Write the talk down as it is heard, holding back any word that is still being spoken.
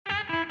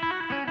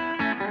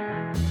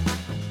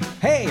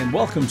Hey, and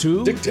welcome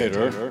to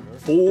Dictator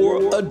for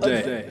a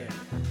Day.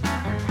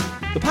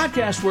 The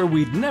podcast where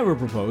we'd never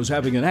propose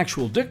having an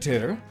actual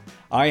dictator.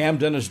 I am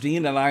Dennis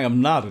Dean, and I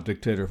am not a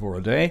dictator for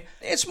a day.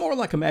 It's more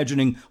like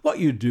imagining what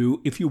you'd do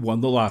if you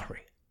won the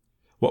lottery.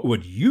 What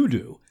would you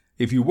do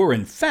if you were,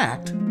 in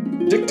fact,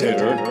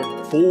 Dictator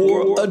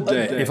for a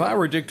Day? If I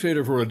were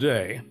dictator for a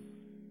day,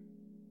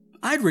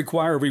 I'd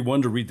require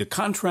everyone to read the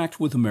Contract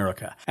with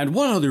America and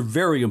one other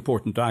very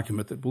important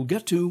document that we'll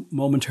get to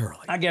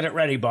momentarily. I get it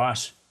ready,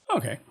 boss.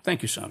 Okay,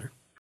 thank you, Sounder.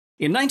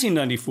 In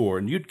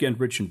 1994, Newt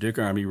Gingrich and Dick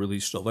Armey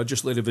released a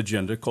legislative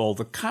agenda called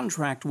the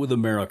Contract with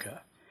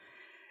America.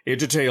 It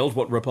detailed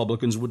what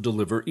Republicans would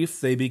deliver if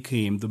they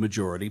became the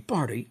majority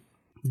party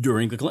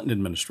during the Clinton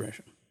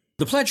administration.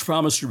 The pledge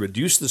promised to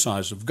reduce the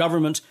size of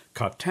government,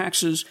 cut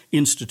taxes,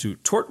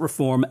 institute tort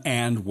reform,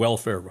 and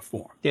welfare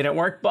reform. Did it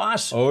work,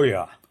 boss? Oh,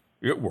 yeah,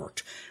 it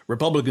worked.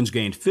 Republicans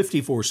gained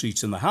 54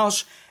 seats in the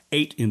House,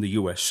 8 in the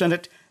U.S.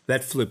 Senate.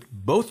 That flipped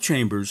both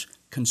chambers.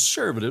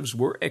 Conservatives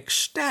were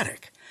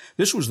ecstatic.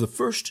 This was the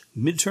first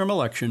midterm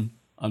election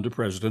under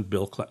President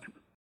Bill Clinton.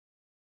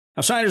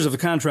 Now, signers of the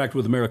Contract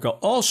with America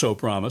also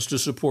promised to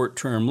support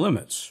term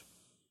limits.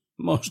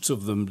 Most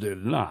of them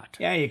did not.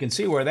 Yeah, you can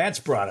see where that's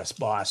brought us,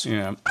 boss.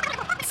 Yeah.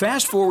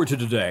 Fast forward to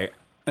today,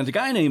 and a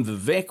guy named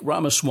Vivek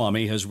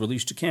Ramaswamy has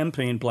released a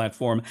campaign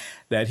platform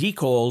that he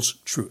calls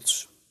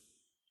Truths.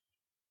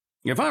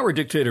 If I were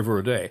dictator for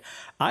a day,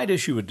 I'd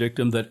issue a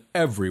dictum that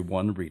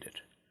everyone read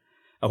it.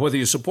 Whether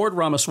you support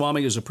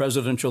Ramaswamy as a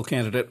presidential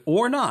candidate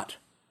or not,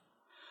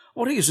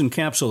 what he has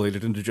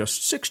encapsulated into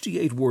just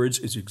 68 words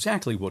is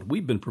exactly what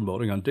we've been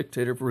promoting on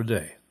Dictator for a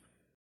Day.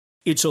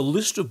 It's a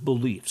list of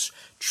beliefs,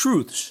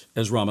 truths,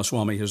 as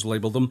Ramaswamy has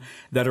labeled them,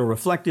 that are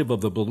reflective of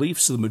the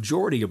beliefs the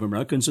majority of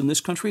Americans in this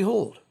country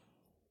hold.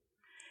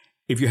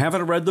 If you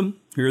haven't read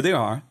them, here they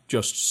are,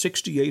 just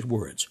 68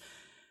 words.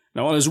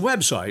 Now, on his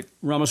website,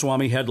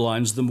 Ramaswamy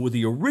headlines them with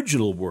the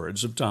original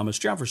words of Thomas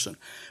Jefferson.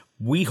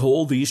 We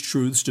hold these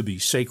truths to be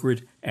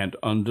sacred and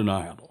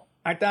undeniable.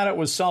 I thought it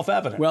was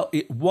self-evident. Well,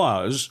 it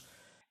was.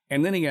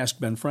 And then he asked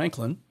Ben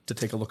Franklin to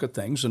take a look at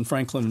things, and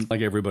Franklin,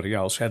 like everybody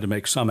else, had to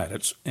make some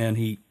edits, and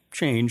he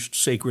changed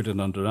sacred and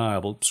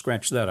undeniable,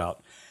 scratched that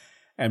out,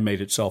 and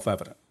made it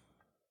self-evident.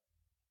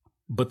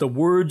 But the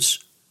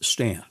words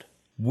stand.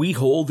 We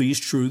hold these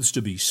truths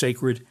to be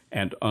sacred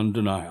and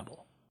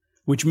undeniable,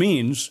 which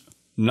means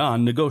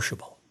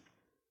non-negotiable.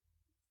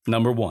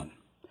 Number 1,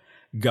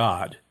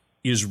 God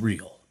is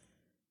real.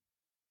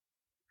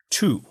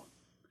 2,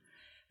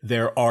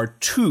 there are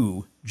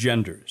 2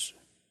 genders.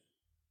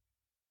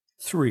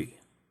 3,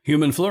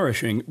 human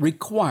flourishing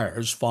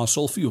requires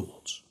fossil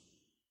fuels.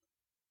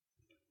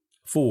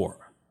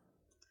 4,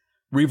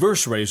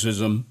 reverse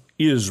racism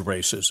is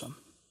racism.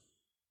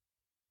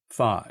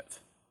 5,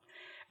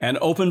 an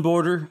open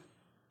border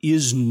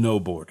is no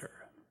border.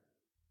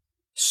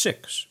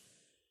 6,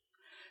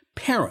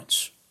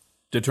 parents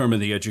determine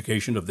the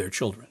education of their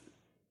children.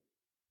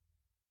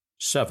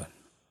 7,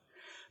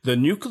 the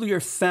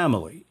nuclear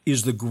family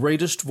is the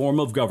greatest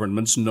form of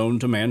governance known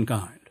to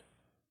mankind.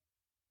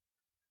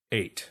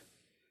 8,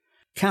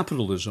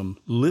 capitalism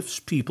lifts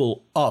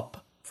people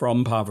up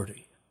from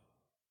poverty.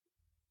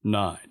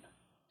 9,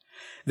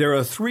 there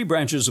are 3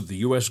 branches of the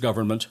U.S.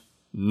 government,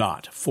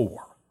 not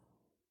 4.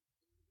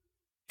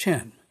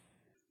 10,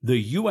 the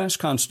U.S.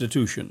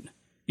 Constitution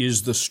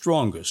is the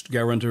strongest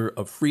guarantor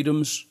of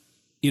freedoms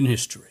in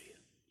history.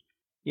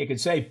 You could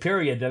say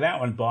period to that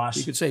one, boss.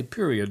 You could say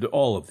period to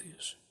all of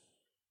these.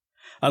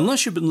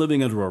 Unless you've been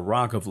living under a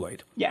rock of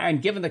late. Yeah,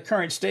 and given the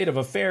current state of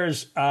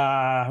affairs,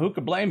 who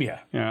could blame you?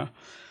 Yeah.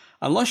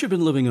 Unless you've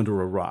been living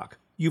under a rock,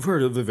 you've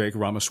heard of Vivek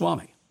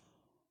Ramaswamy.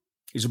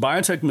 He's a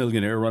biotech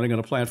millionaire running on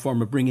a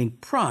platform of bringing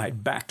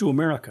pride back to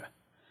America.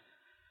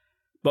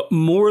 But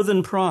more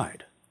than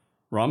pride,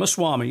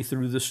 Ramaswamy,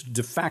 through this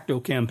de facto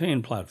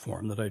campaign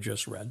platform that I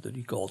just read, that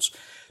he calls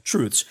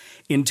Truths,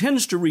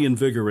 intends to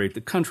reinvigorate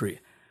the country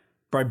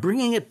by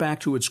bringing it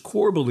back to its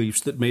core beliefs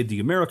that made the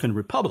American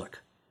Republic,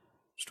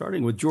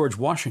 starting with George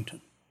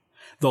Washington,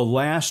 the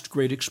last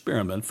great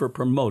experiment for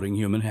promoting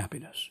human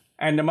happiness.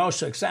 And the most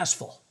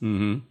successful.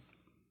 Mm-hmm.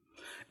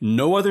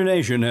 No other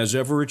nation has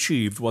ever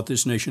achieved what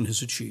this nation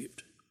has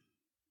achieved.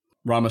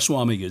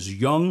 Ramaswamy is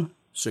young,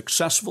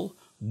 successful,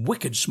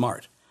 wicked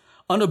smart,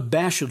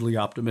 unabashedly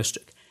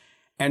optimistic,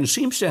 and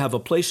seems to have a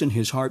place in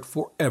his heart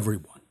for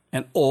everyone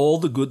and all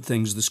the good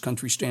things this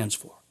country stands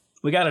for.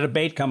 We got a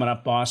debate coming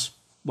up, boss.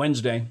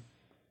 Wednesday.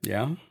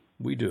 Yeah,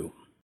 we do.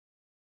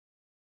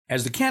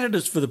 As the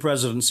candidates for the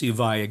presidency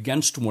vie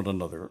against one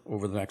another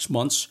over the next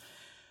months,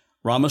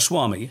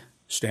 Ramaswamy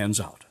stands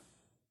out.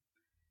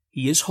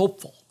 He is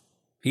hopeful.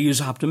 He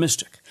is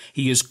optimistic.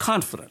 He is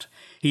confident.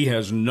 He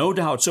has no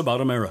doubts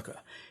about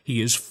America.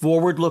 He is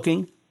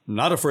forward-looking,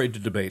 not afraid to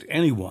debate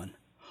anyone,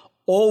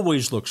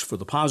 always looks for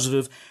the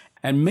positive,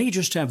 and may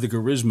just have the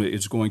charisma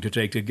it's going to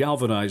take to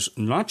galvanize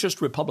not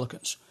just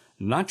Republicans,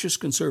 not just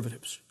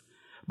conservatives,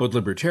 but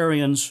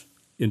libertarians,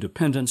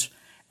 independents,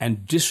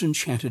 and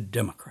disenchanted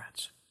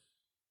Democrats.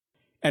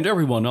 And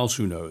everyone else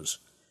who knows,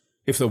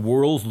 if the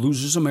world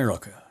loses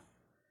America,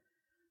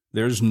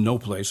 There's no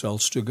place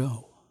else to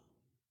go.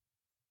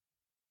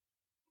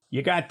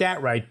 You got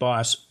that right,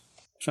 boss.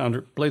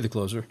 Sounder, play the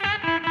closer.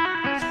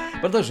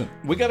 But listen,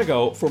 we got to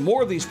go. For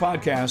more of these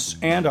podcasts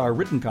and our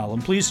written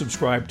column, please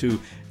subscribe to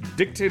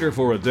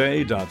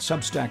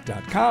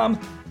dictatorforaday.substack.com.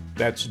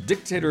 That's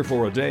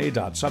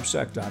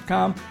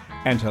dictatorforaday.substack.com,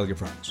 and tell your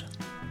friends.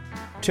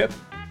 Tip,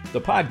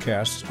 the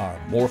podcasts are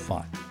more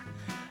fun.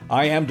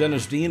 I am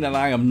Dennis Dean, and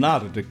I am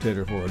not a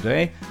dictator for a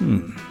day.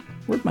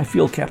 Where'd my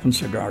field captain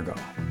cigar go?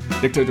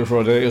 Dictator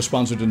for a Day is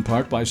sponsored in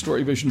part by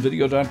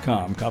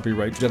StoryVisionVideo.com.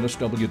 Copyright Dennis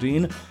W.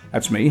 Dean.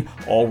 That's me.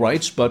 All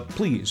rights, but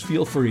please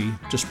feel free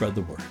to spread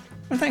the word.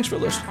 And thanks for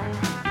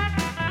listening.